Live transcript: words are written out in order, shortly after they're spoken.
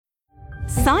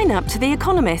Sign up to The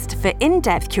Economist for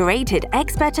in-depth curated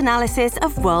expert analysis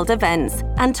of world events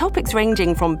and topics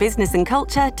ranging from business and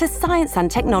culture to science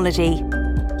and technology.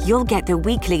 You'll get the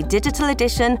weekly digital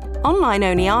edition,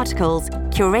 online-only articles,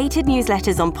 curated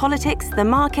newsletters on politics, the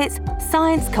markets,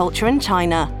 science, culture and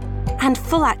China, and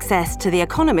full access to The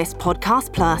Economist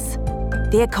Podcast Plus.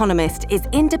 The Economist is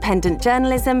independent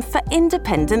journalism for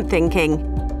independent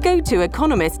thinking. Go to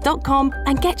economist.com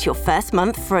and get your first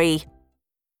month free.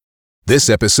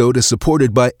 This episode is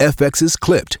supported by FX's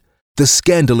Clipped, the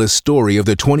scandalous story of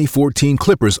the 2014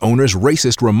 Clippers owner's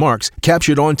racist remarks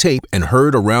captured on tape and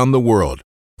heard around the world.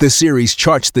 The series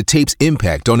charts the tape's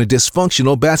impact on a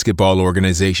dysfunctional basketball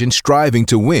organization striving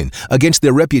to win against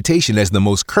their reputation as the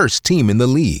most cursed team in the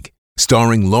league.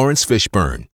 Starring Lawrence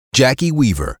Fishburne, Jackie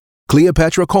Weaver,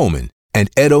 Cleopatra Coleman, and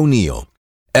Ed O'Neill.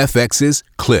 FX's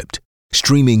Clipped,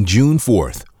 streaming June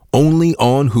 4th, only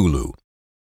on Hulu.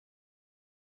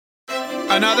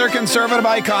 Another conservative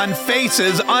icon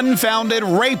faces unfounded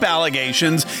rape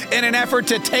allegations in an effort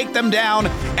to take them down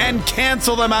and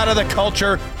cancel them out of the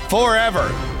culture forever.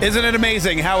 Isn't it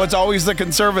amazing how it's always the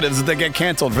conservatives that get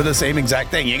canceled for the same exact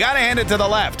thing? You got to hand it to the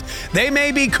left. They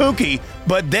may be kooky,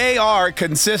 but they are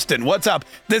consistent. What's up?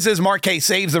 This is Mark K.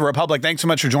 Saves the Republic. Thanks so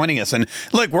much for joining us. And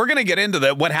look, we're going to get into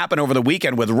what happened over the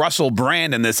weekend with Russell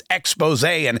Brand and this expose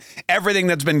and everything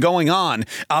that's been going on.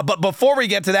 But before we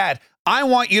get to that, I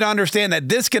want you to understand that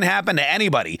this can happen to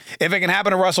anybody. If it can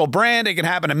happen to Russell Brand, it can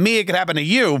happen to me, it can happen to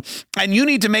you. And you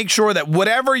need to make sure that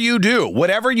whatever you do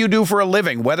for a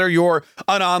living, whether you're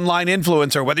an online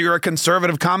influencer, whether you're a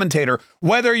conservative commentator,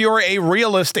 whether you're a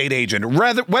real estate agent,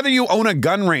 whether you own a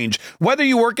gun range, whether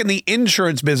you work in the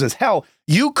insurance business, hell,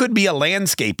 you could be a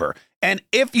landscaper. And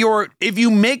if you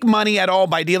make money at all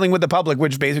by dealing with the public,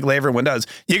 which basically everyone does,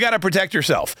 you got to protect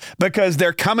yourself because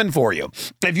they're coming for you.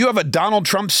 If you have a Donald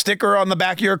Trump sticker on the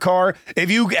back of your car,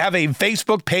 if you have a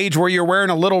Facebook page where you're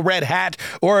wearing a little red hat,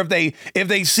 or if they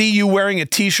see you wearing a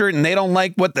t-shirt and they don't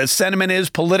like what the sentiment is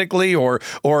politically, or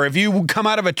if you come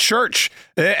out of a church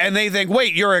and they think,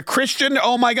 wait, you're a Christian?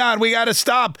 Oh my God, we got to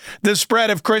stop the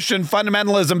spread of Christian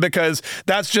fundamentalism because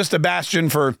that's just a bastion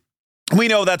for... We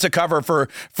know that's a cover for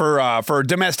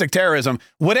domestic terrorism.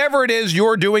 Whatever it is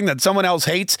you're doing that someone else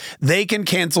hates, they can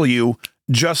cancel you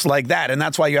just like that. And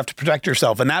that's why you have to protect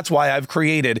yourself. And that's why I've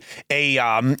created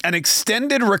an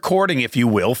extended recording, if you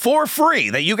will, for free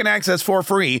that you can access for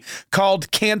free called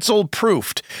Cancel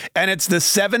Proofed. And it's the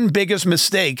 7 biggest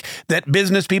mistake that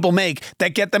business people make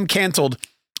that get them canceled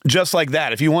just like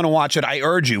that. If you want to watch it, I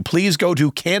urge you, please go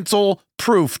to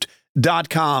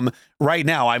cancelproofed.com right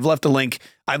now. I've left a link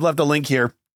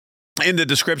here in the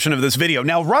description of this video.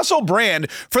 Now, Russell Brand,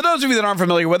 for those of you that aren't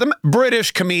familiar with him,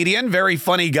 British comedian, very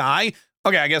funny guy.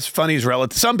 Okay, I guess funny is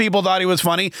relative. Some people thought he was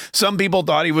funny. Some people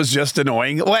thought he was just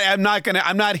annoying. Well, we're not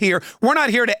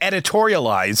here to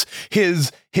editorialize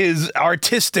his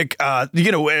artistic,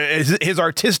 his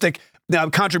artistic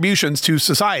contributions to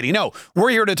society. No, we're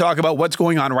here to talk about what's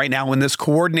going on right now in this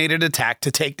coordinated attack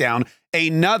to take down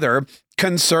another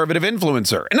conservative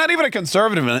influencer. And not even a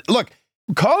conservative. Look,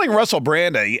 calling Russell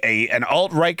Brand an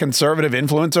alt-right conservative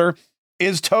influencer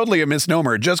is totally a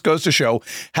misnomer. It just goes to show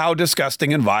how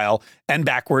disgusting and vile and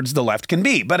backwards the left can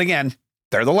be. But again,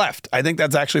 they're the left. I think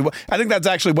that's actually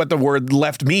what the word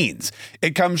left means.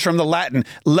 It comes from the Latin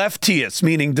leftius,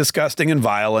 meaning disgusting and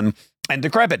vile and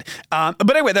decrepit. But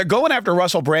anyway, they're going after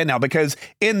Russell Brand now because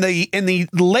in the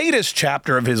latest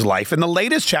chapter of his life, in the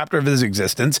latest chapter of his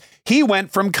existence, he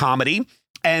went from comedy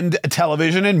and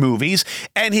television and movies,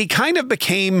 and he kind of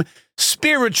became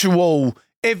spiritual,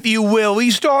 if you will.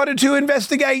 He started to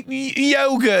investigate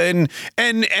yoga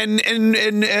and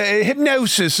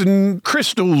hypnosis and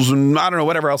crystals and I don't know,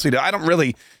 whatever else he did. I don't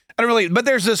really, but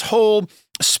there's this whole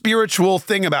spiritual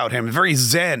thing about him, very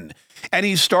Zen. And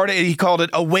he called it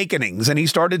Awakenings, and he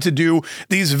started to do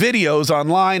these videos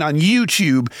online on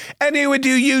YouTube, and he would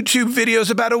do YouTube videos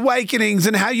about awakenings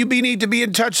and how you need to be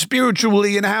in touch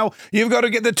spiritually and how you've got to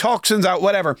get the toxins out,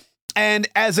 whatever. And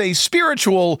as a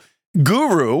spiritual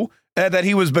guru that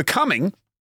he was becoming,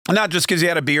 not just because he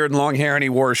had a beard and long hair and he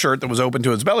wore a shirt that was open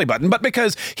to his belly button, but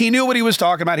because he knew what he was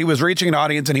talking about, he was reaching an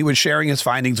audience and he was sharing his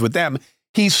findings with them.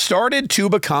 He started to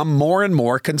become more and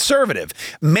more conservative,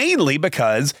 mainly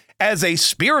because as a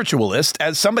spiritualist,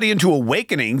 as somebody into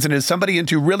awakenings and as somebody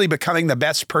into really becoming the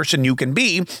best person you can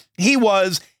be, he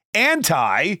was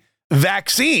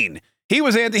anti-vaccine. He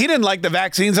didn't like the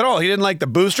vaccines at all. He didn't like the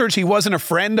boosters. He wasn't a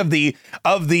friend of the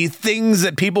things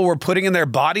that people were putting in their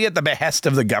body at the behest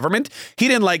of the government. He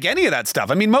didn't like any of that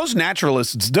stuff. I mean, most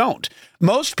naturalists don't.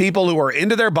 Most people who are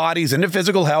into their bodies, into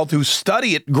physical health, who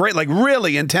study it great, like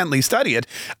really intently study it,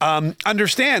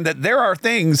 understand that there are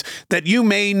things that you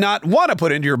may not want to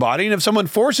put into your body. And if someone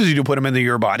forces you to put them into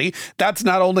your body, that's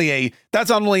not only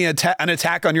an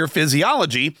attack on your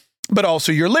physiology, but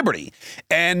also your liberty.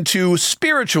 And to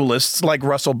spiritualists like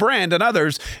Russell Brand and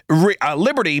others,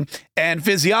 liberty and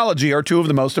physiology are two of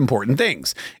the most important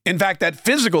things. In fact, that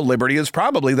physical liberty is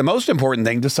probably the most important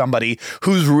thing to somebody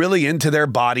who's really into their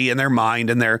body and their mind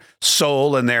and their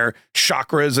soul and their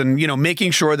chakras and,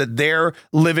 making sure that they're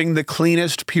living the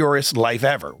cleanest, purest life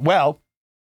ever. Well,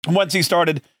 once he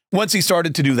started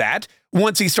to do that,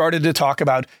 once he started to talk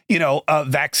about,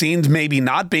 vaccines maybe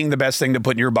not being the best thing to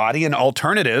put in your body and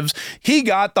alternatives, he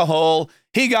got the whole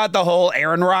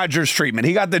Aaron Rodgers treatment.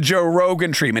 He got the Joe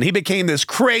Rogan treatment. He became this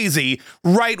crazy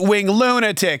right-wing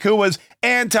lunatic who was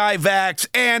anti-vax,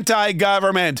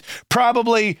 anti-government,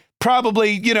 probably,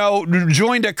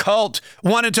 joined a cult,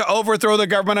 wanted to overthrow the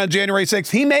government on January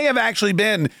 6th. He may have actually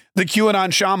been the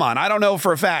QAnon shaman. I don't know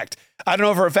for a fact. But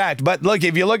look,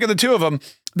 if you look at the two of them,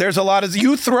 there's a lot of,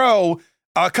 you throw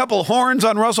a couple horns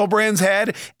on Russell Brand's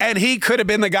head, and he could have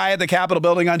been the guy at the Capitol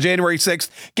building on January 6th,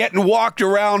 getting walked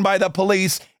around by the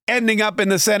police, ending up in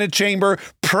the Senate chamber,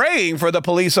 praying for the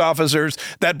police officers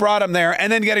that brought him there, and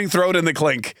then getting thrown in the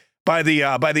clink by the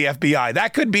FBI.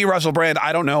 That could be Russell Brand.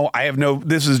 I don't know.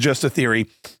 This is just a theory.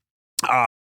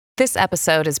 This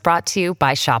episode is brought to you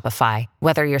by Shopify.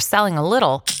 Whether you're selling a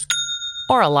little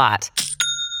or a lot,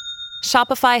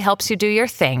 Shopify helps you do your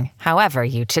thing, however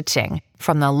you cha-ching.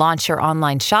 From the launch your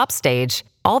online shop stage,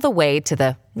 all the way to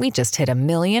the we just hit 1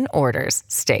 million orders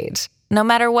stage. No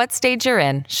matter what stage you're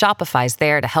in, Shopify's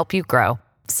there to help you grow.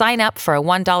 Sign up for a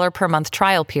 $1 per month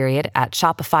trial period at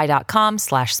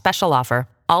shopify.com/special offer,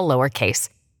 all lowercase.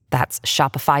 That's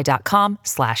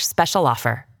shopify.com/special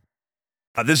offer.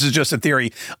 This is just a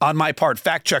theory on my part.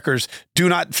 Fact checkers, do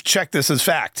not check this as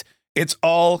fact. It's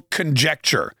all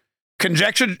conjecture.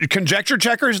 Conjecture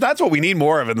checkers, that's what we need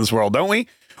more of in this world, don't we?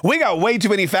 We got way too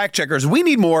many fact checkers. We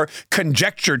need more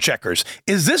conjecture checkers.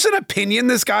 Is this an opinion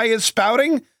this guy is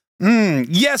spouting?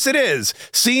 Yes, it is.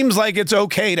 Seems like it's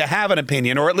okay to have an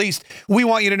opinion, or at least we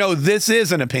want you to know this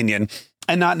is an opinion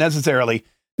and not necessarily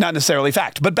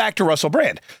fact. But back to Russell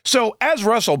Brand. So as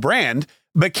Russell Brand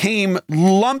became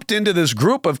lumped into this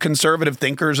group of conservative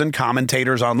thinkers and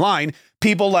commentators online,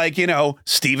 people like,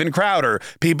 Steven Crowder,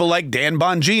 people like Dan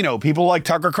Bongino, people like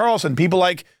Tucker Carlson, people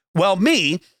like,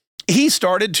 me, he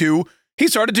started to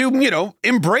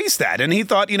embrace that. And he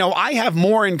thought, I have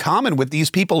more in common with these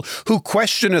people who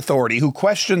question authority, who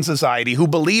question society, who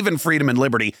believe in freedom and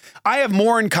liberty. I have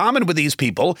more in common with these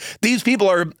people. These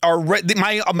people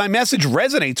my message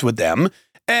resonates with them.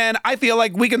 And I feel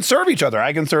like we can serve each other.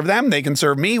 I can serve them. They can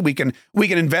serve me. We can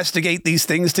investigate these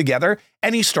things together.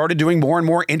 And he started doing more and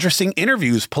more interesting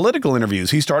interviews, political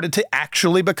interviews. He started to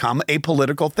actually become a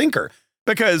political thinker.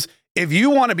 Because if you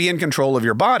want to be in control of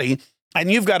your body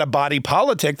and you've got a body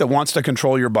politic that wants to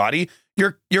control your body,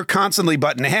 you're constantly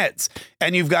butting heads.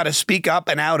 And you've got to speak up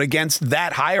and out against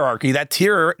that hierarchy, that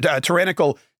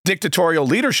tyrannical dictatorial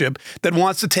leadership that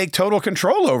wants to take total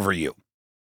control over you.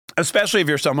 Especially if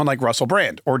you're someone like Russell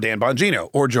Brand or Dan Bongino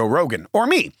or Joe Rogan or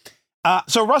me.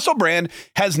 So Russell Brand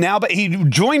he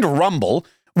joined Rumble,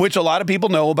 which a lot of people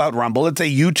know about Rumble. It's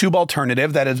a YouTube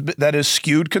alternative that is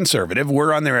skewed conservative.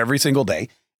 We're on there every single day.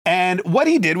 And what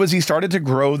he did was he started to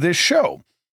grow this show.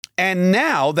 And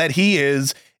now that he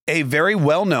is a very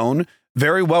well-known,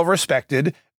 very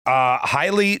well-respected,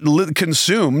 highly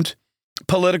consumed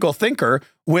political thinker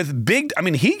with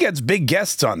he gets big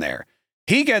guests on there.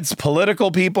 He gets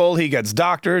political people. He gets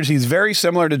doctors. He's very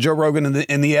similar to Joe Rogan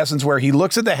in the essence where he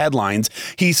looks at the headlines.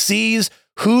 He sees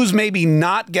who's maybe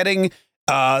not getting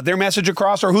their message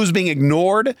across or who's being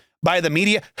ignored by the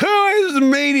media. Who is the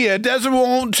media doesn't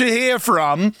want to hear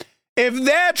from? If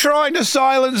they're trying to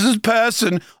silence this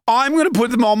person, I'm going to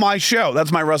put them on my show.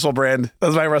 That's my Russell Brand.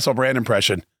 That's my Russell Brand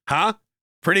impression. Huh?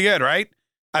 Pretty good, right?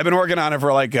 I've been working on it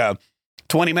for like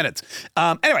 20 minutes.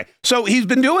 Anyway, so he's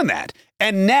been doing that.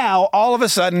 And now all of a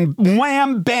sudden,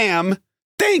 wham, bam.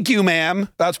 Thank you, ma'am.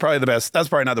 That's probably the best. That's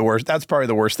probably not the worst. That's probably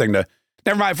the worst thing to,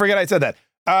 never mind. Forget I said that.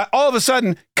 All of a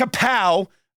sudden, kapow,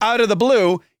 out of the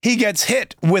blue, he gets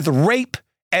hit with rape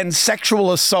and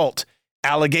sexual assault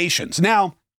allegations.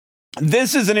 Now,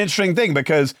 this is an interesting thing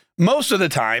because most of the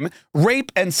time,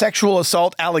 rape and sexual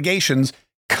assault allegations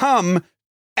come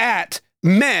at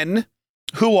men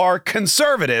who are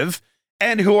conservative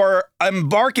and who are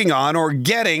embarking on or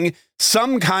getting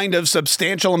some kind of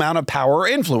substantial amount of power or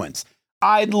influence.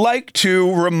 I'd like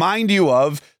to remind you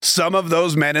of some of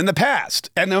those men in the past.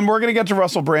 And then we're going to get to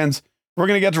Russell Brand's. We're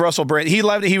going to get to Russell Brand. He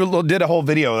did a whole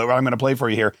video that I'm going to play for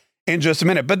you here in just a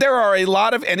minute. But there are a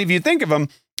lot of, and if you think of them,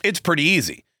 it's pretty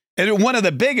easy. And one of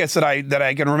the biggest that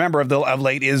I can remember of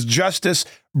late is Justice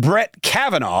Brett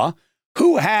Kavanaugh,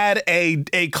 who had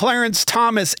a Clarence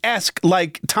Thomas-esque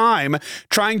like time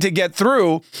trying to get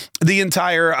through the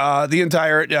entire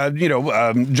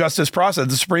justice process,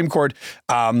 the Supreme Court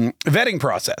vetting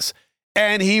process.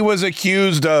 And he was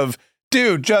accused of,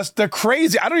 dude, just the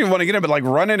crazy, I don't even want to get into it, but like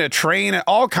running a train and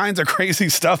all kinds of crazy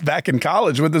stuff back in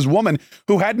college with this woman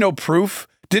who had no proof,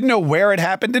 didn't know where it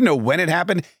happened, didn't know when it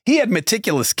happened. He had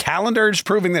meticulous calendars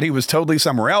proving that he was totally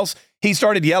somewhere else. He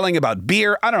started yelling about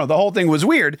beer. I don't know. The whole thing was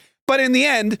weird. But in the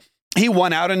end, he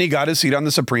won out and he got his seat on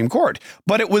the Supreme Court.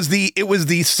 But it was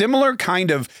the similar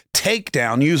kind of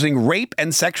takedown using rape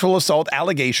and sexual assault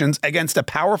allegations against a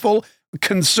powerful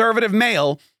conservative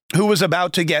male who was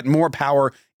about to get more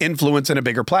power, influence, and a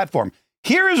bigger platform.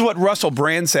 Here is what Russell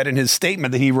Brand said in his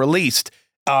statement that he released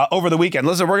over the weekend.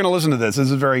 Listen, we're going to listen to this.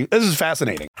 This is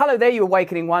fascinating. Hello there, you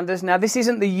Awakening Wonders. Now, this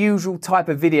isn't the usual type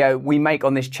of video we make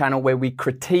on this channel where we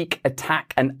critique,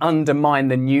 attack, and undermine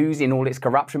the news in all its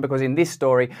corruption, because in this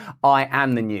story, I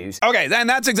am the news. Okay, then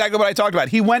that's exactly what I talked about.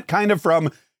 He went kind of from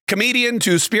comedian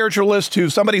to spiritualist to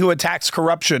somebody who attacks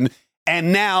corruption,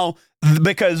 and now,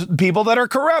 because people that are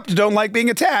corrupt don't like being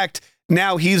attacked,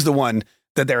 now he's the one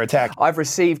that they're attacking. I've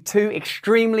received two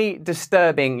extremely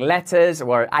disturbing letters,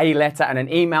 or a letter and an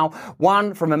email,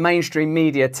 one from a mainstream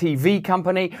media TV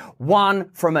company, one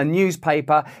from a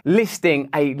newspaper, listing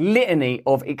a litany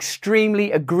of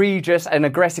extremely egregious and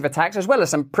aggressive attacks, as well as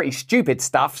some pretty stupid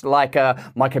stuff like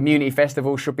my community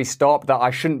festival should be stopped, that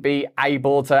I shouldn't be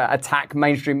able to attack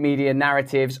mainstream media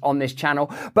narratives on this channel.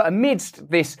 But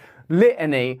amidst this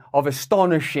litany of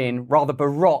astonishing, rather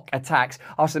baroque attacks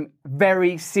are some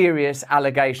very serious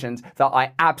allegations that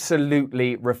I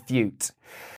absolutely refute.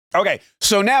 Okay,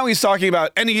 so now he's talking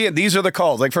about, and again, these are the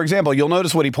calls. Like, for example, you'll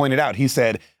notice what he pointed out. He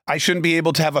said, I shouldn't be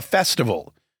able to have a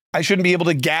festival. I shouldn't be able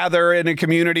to gather in a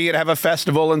community and have a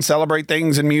festival and celebrate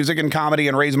things and music and comedy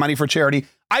and raise money for charity.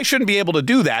 I shouldn't be able to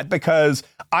do that because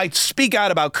I speak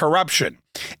out about corruption.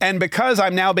 And because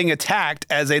I'm now being attacked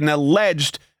as an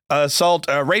alleged assault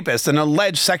rapist, an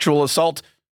alleged sexual assault.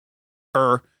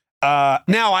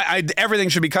 Now everything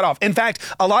should be cut off. In fact,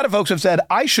 a lot of folks have said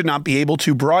I should not be able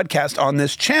to broadcast on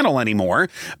this channel anymore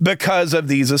because of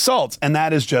these assaults. And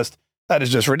that is just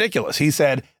ridiculous. He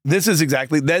said, this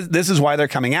is why they're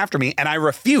coming after me. And I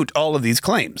refute all of these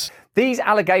claims. These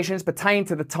allegations pertain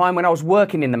to the time when I was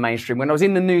working in the mainstream, when I was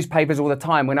in the newspapers all the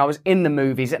time, when I was in the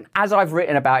movies. And as I've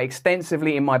written about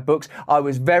extensively in my books, I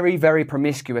was very, very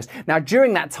promiscuous. Now,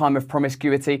 during that time of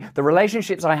promiscuity, the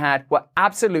relationships I had were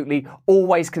absolutely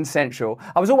always consensual.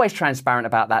 I was always transparent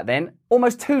about that then,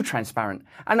 almost too transparent.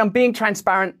 And I'm being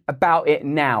transparent about it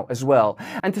now as well.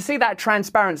 And to see that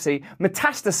transparency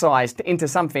metastasized into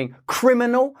something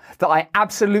criminal that I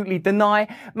absolutely deny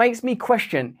makes me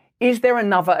question, is there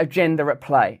another agenda at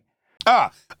play?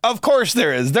 Of course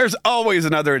there is. There's always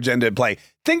another agenda at play.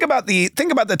 Think about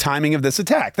the timing of this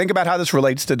attack. Think about how this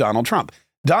relates to Donald Trump.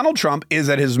 Donald Trump is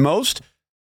at his most.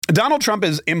 Donald Trump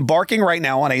is embarking right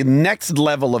now on a next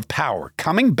level of power,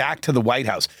 coming back to the White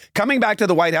House,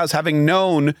 having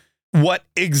known what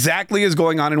exactly is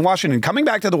going on in Washington, coming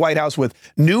back to the White House with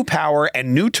new power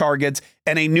and new targets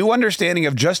and a new understanding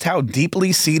of just how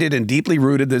deeply seated and deeply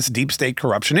rooted this deep state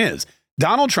corruption is.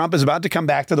 Donald Trump is about to come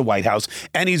back to the White House,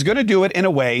 and he's going to do it in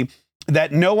a way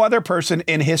that no other person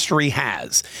in history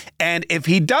has. And if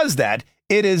he does that,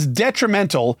 it is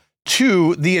detrimental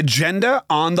to the agenda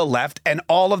on the left and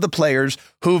all of the players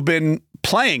who've been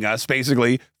playing us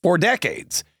basically for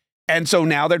decades. And so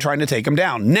now they're trying to take him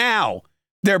down. Now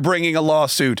they're bringing a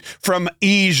lawsuit from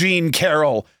E. Jean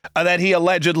Carroll that he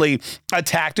allegedly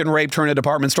attacked and raped her in a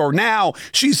department store. Now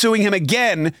she's suing him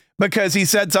again because he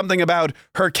said something about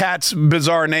her cat's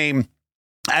bizarre name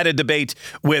at a debate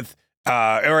with, or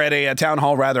at a town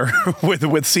hall rather, with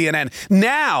CNN.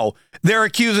 Now they're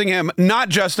accusing him not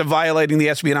just of violating the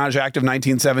Espionage Act of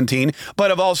 1917,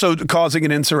 but of also causing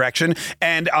an insurrection.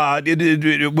 And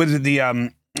with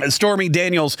the Stormy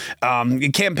Daniels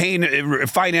campaign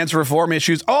finance reform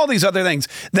issues, all these other things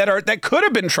that could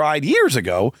have been tried years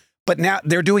ago. But now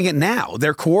they're doing it now.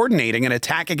 They're coordinating an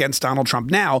attack against Donald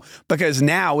Trump now, because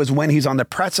now is when he's on the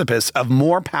precipice of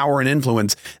more power and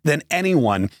influence than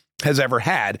anyone has ever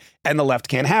had. And the left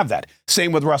can't have that.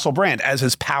 Same with Russell Brand. As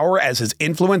his power, as his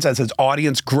influence, as his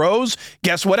audience grows,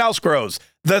 guess what else grows?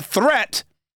 The threat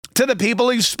to the people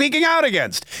he's speaking out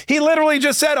against. He literally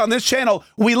just said on this channel,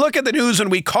 we look at the news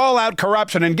and we call out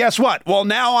corruption. And guess what? Well,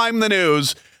 now I'm the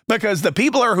news because the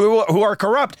people who are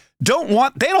corrupt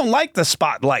they don't like the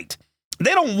spotlight.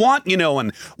 They don't want you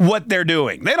knowing what they're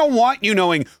doing. They don't want you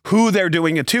knowing who they're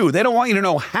doing it to. They don't want you to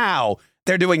know how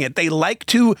they're doing it. They like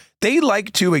to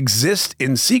exist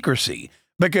in secrecy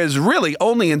because really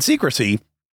only in secrecy,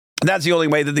 that's the only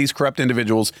way that these corrupt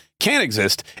individuals can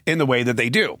exist in the way that they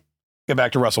do. Get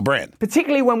back to Russell Brand.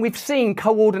 Particularly when we've seen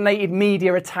coordinated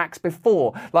media attacks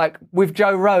before, like with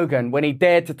Joe Rogan when he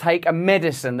dared to take a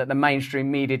medicine that the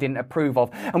mainstream media didn't approve of.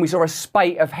 And we saw a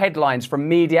spate of headlines from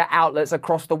media outlets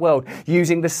across the world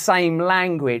using the same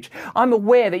language. I'm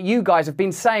aware that you guys have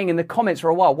been saying in the comments for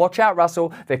a while, watch out,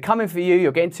 Russell, they're coming for you,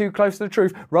 you're getting too close to the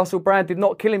truth. Russell Brand did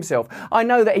not kill himself. I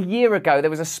know that a year ago there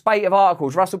was a spate of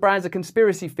articles, Russell Brand's a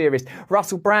conspiracy theorist,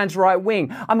 Russell Brand's right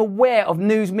wing. I'm aware of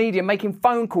news media making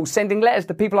phone calls, sending letters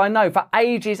to people I know for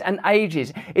ages and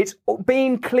ages. It's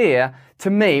been clear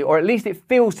to me, or at least it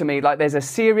feels to me like there's a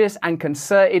serious and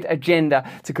concerted agenda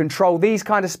to control these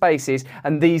kind of spaces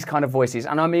and these kind of voices.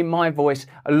 And I mean my voice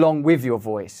along with your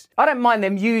voice. I don't mind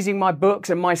them using my books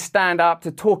and my stand-up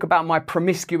to talk about my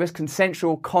promiscuous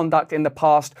consensual conduct in the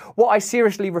past. What I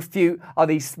seriously refute are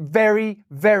these very,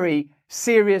 very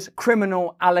serious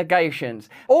criminal allegations.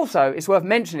 Also, it's worth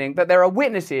mentioning that there are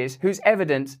witnesses whose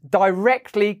evidence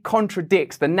directly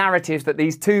contradicts the narratives that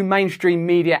these two mainstream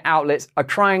media outlets are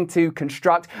trying to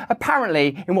construct,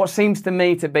 apparently in what seems to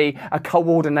me to be a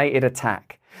coordinated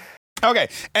attack. Okay,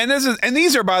 and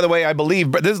these are, by the way, I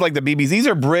believe, but this is like the BBC. These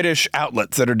are British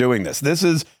outlets that are doing this. This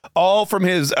is all from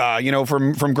his,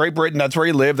 from Great Britain. That's where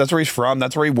he lived. That's where he's from.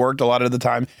 That's where he worked a lot of the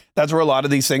time. That's where a lot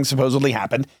of these things supposedly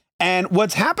happened. And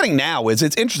what's happening now is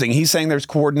it's interesting. He's saying there's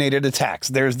coordinated attacks.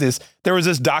 There was this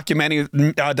documentary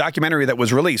that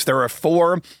was released. There are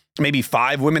 4, maybe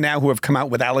 5 women now who have come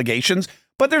out with allegations.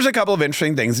 But there's a couple of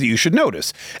interesting things that you should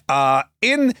notice. Really,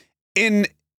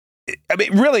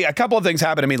 a couple of things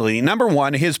happened immediately. Number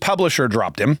one, his publisher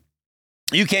dropped him.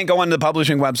 You can't go on the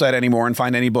publishing website anymore and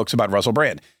find any books about Russell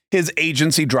Brand. His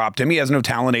agency dropped him. He has no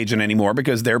talent agent anymore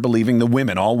because they're believing the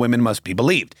women. All women must be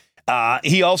believed.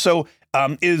 He also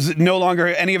is no longer,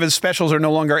 any of his specials are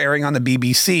no longer airing on the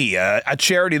BBC. A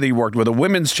charity that he worked with, a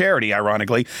women's charity,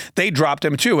 ironically, they dropped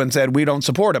him too and said, we don't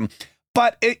support him.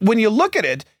 But when you look at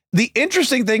it, the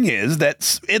interesting thing is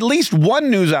that at least one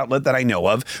news outlet that I know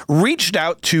of reached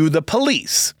out to the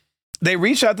police. They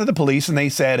reached out to the police and they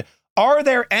said, are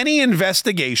there any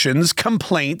investigations,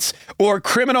 complaints, or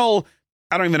criminal?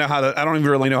 I don't even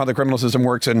really know how the criminal system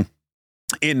works in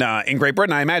Great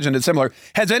Britain. I imagine it's similar.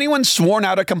 Has anyone sworn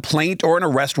out a complaint or an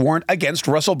arrest warrant against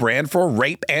Russell Brand for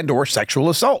rape and or sexual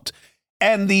assault?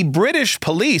 And the British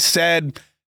police said,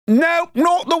 no,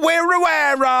 not that we're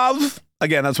aware of.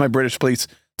 Again, that's my British police.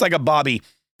 It's like a Bobby.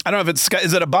 I don't know if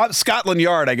is it a Scotland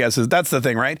Yard, I guess. That's the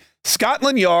thing, right?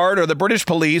 Scotland Yard or the British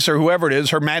police or whoever it is,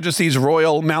 Her Majesty's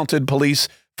Royal Mounted Police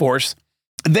Force.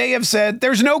 They have said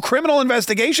there's no criminal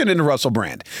investigation into Russell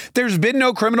Brand. There's been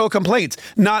no criminal complaints.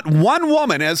 Not one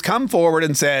woman has come forward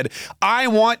and said, I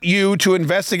want you to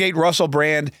investigate Russell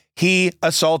Brand. He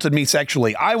assaulted me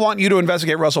sexually. I want you to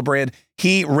investigate Russell Brand.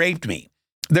 He raped me.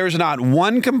 There's not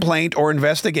one complaint or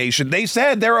investigation. They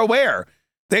said they're aware.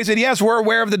 They said, yes, we're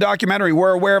aware of the documentary.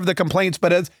 We're aware of the complaints.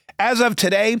 But as of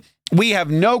today, we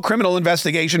have no criminal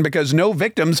investigation because no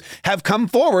victims have come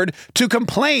forward to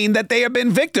complain that they have been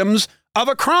victims of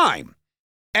a crime.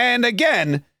 And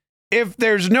again, if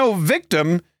there's no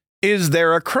victim, is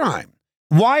there a crime?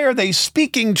 Why are they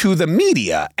speaking to the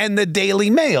media and the Daily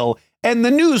Mail and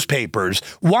the newspapers?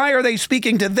 Why are they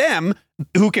speaking to them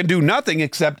who can do nothing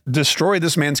except destroy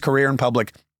this man's career and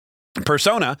public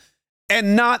persona,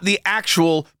 and not the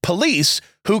actual police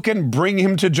who can bring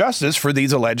him to justice for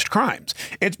these alleged crimes?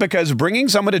 It's because bringing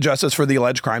someone to justice for the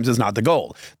alleged crimes is not the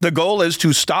goal. The goal is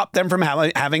to stop them from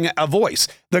having a voice.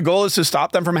 The goal is to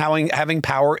stop them from having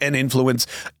power and influence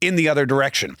in the other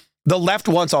direction. The left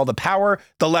wants all the power.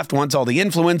 The left wants all the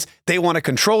influence. They want to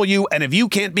control you. And if you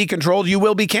can't be controlled, you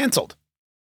will be canceled.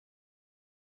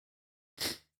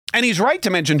 And he's right to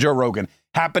mention Joe Rogan.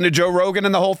 Happened to Joe Rogan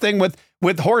and the whole thing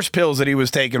with horse pills that he was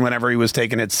taking whenever he was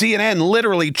taking it. CNN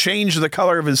literally changed the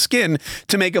color of his skin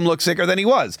to make him look sicker than he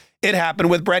was. It happened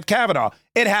with Brett Kavanaugh.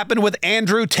 It happened with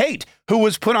Andrew Tate, who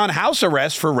was put on house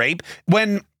arrest for rape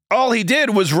when all he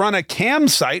did was run a cam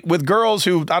site with girls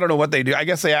who, I don't know what they do. I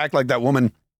guess they act like that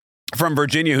woman from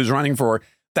Virginia who's running for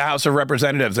the House of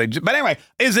Representatives. But anyway,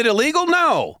 is it illegal?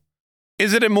 No.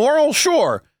 Is it immoral?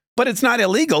 Sure. But it's not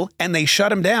illegal, and they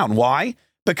shut him down. Why?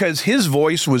 because his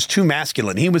voice was too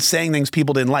masculine. He was saying things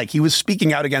people didn't like. He was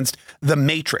speaking out against the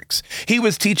Matrix. He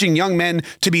was teaching young men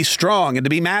to be strong and to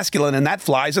be masculine, and that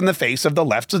flies in the face of the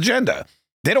left's agenda.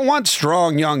 They don't want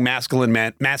strong, young, masculine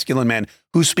men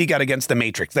who speak out against the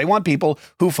Matrix. They want people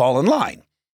who fall in line.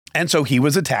 And so he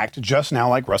was attacked just now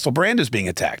like Russell Brand is being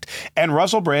attacked. And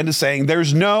Russell Brand is saying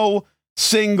there's no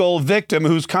single victim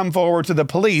who's come forward to the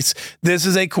police. This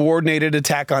is a coordinated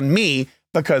attack on me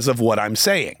because of what I'm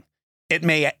saying. It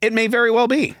may very well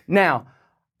be. Now,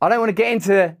 I don't want to get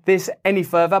into this any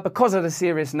further because of the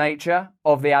serious nature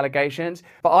of the allegations,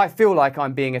 but I feel like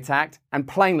I'm being attacked, and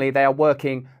plainly they are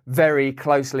working very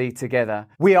closely together.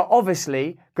 We are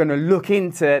obviously going to look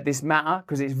into this matter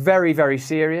because it's very, very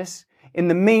serious. In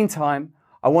the meantime,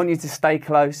 I want you to stay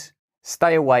close,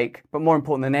 stay awake, but more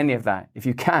important than any of that, if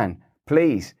you can,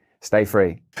 please stay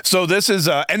free. So this is,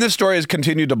 and this story has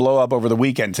continued to blow up over the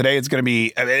weekend. Today it's going to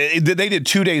be, they did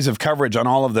 2 days of coverage on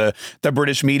all of the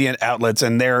British media outlets,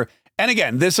 and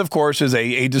again, this of course is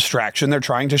a distraction. They're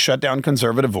trying to shut down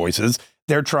conservative voices.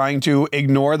 They're trying to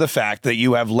ignore the fact that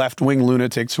you have left-wing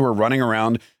lunatics who are running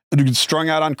around strung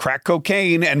out on crack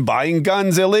cocaine and buying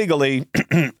guns illegally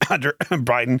under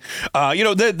Biden.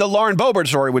 The Lauren Boebert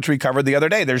story, which we covered the other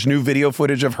day. There's new video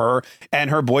footage of her and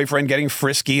her boyfriend getting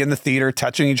frisky in the theater,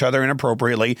 touching each other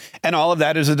inappropriately. And all of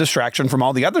that is a distraction from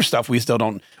all the other stuff we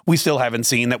still haven't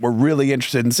seen that we're really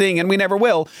interested in seeing. And we never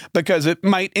will, because it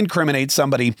might incriminate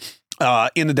somebody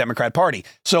in the Democrat Party.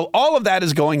 So all of that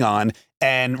is going on.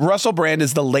 And Russell Brand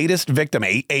is the latest victim,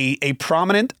 a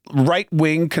prominent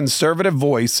right-wing conservative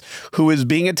voice who is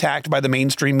being attacked by the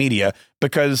mainstream media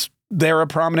because they're a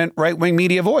prominent right-wing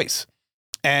media voice.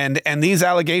 And these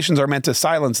allegations are meant to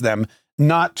silence them,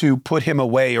 not to put him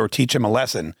away or teach him a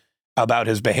lesson about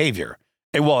his behavior.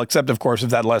 Well, except, of course,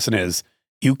 if that lesson is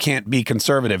you can't be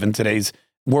conservative in today's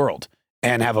world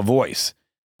and have a voice.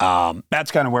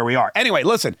 That's kind of where we are. Anyway,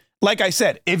 listen, like I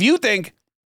said, if you think,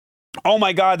 oh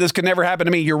my God, this could never happen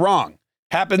to me, you're wrong.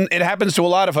 It happens to a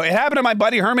lot of folks. It happened to my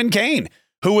buddy Herman Cain,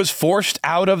 who was forced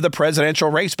out of the presidential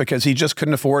race because he just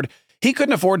couldn't afford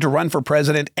to run for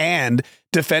president and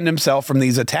defend himself from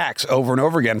these attacks over and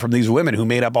over again from these women who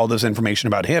made up all this information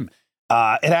about him.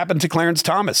 It happened to Clarence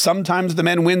Thomas. Sometimes the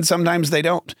men win, sometimes they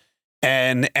don't.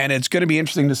 And it's going to be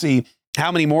interesting to see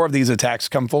how many more of these attacks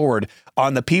come forward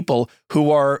on the people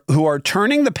who are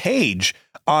turning the page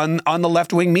on the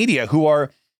left-wing media, who are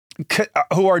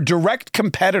direct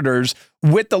competitors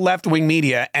with the left-wing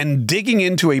media and digging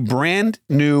into a brand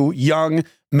new, young,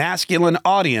 masculine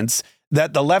audience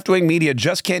that the left-wing media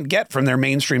just can't get from their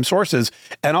mainstream sources,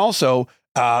 and also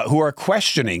who are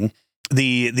questioning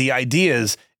the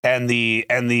ideas and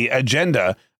the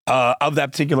agenda of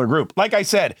that particular group. Like I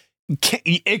said,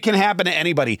 it can happen to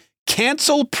anybody.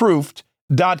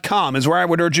 Cancelproofed.com is where I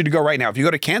would urge you to go right now. If you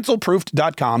go to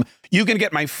cancelproofed.com, you can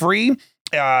get my free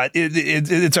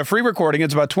it's a free recording.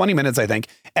 It's about 20 minutes, I think.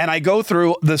 And I go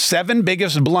through the 7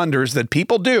 biggest blunders that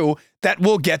people do that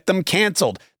will get them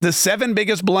canceled. The 7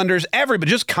 biggest blunders ever, but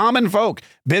just common folk,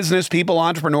 business people,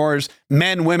 entrepreneurs,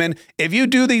 men, women. If you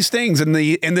do these things in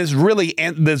this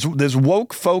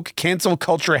woke folk cancel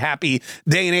culture happy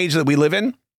day and age that we live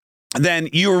in, then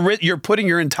you're putting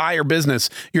your entire business,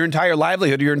 your entire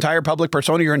livelihood, your entire public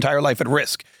persona, your entire life at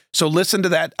risk. So listen to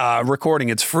that recording.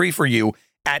 It's free for you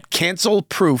at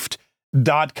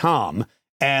cancelproofed.com.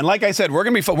 And like I said, we're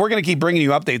going to keep bringing you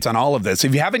updates on all of this.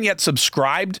 If you haven't yet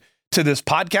subscribed to this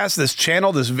podcast, this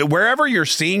channel, wherever you're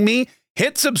seeing me,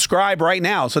 hit subscribe right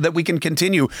now so that we can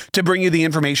continue to bring you the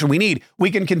information we need. We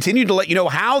can continue to let you know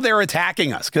how they're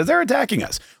attacking us, because they're attacking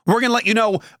us. We're going to let you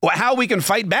know how we can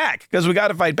fight back, because we got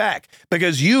to fight back.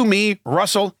 Because you, me,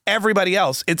 Russell, everybody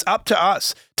else, it's up to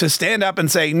us to stand up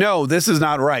and say, no, this is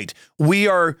not right. We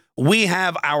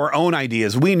have our own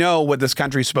ideas. We know what this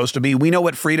country's supposed to be. We know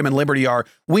what freedom and liberty are.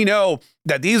 We know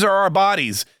that these are our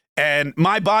bodies, and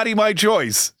my body, my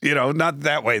choice, not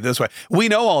that way, this way. We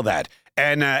know all that.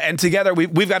 And together,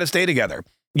 we've got to stay together.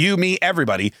 You, me,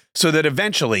 everybody, so that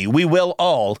eventually we will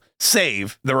all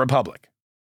save the Republic.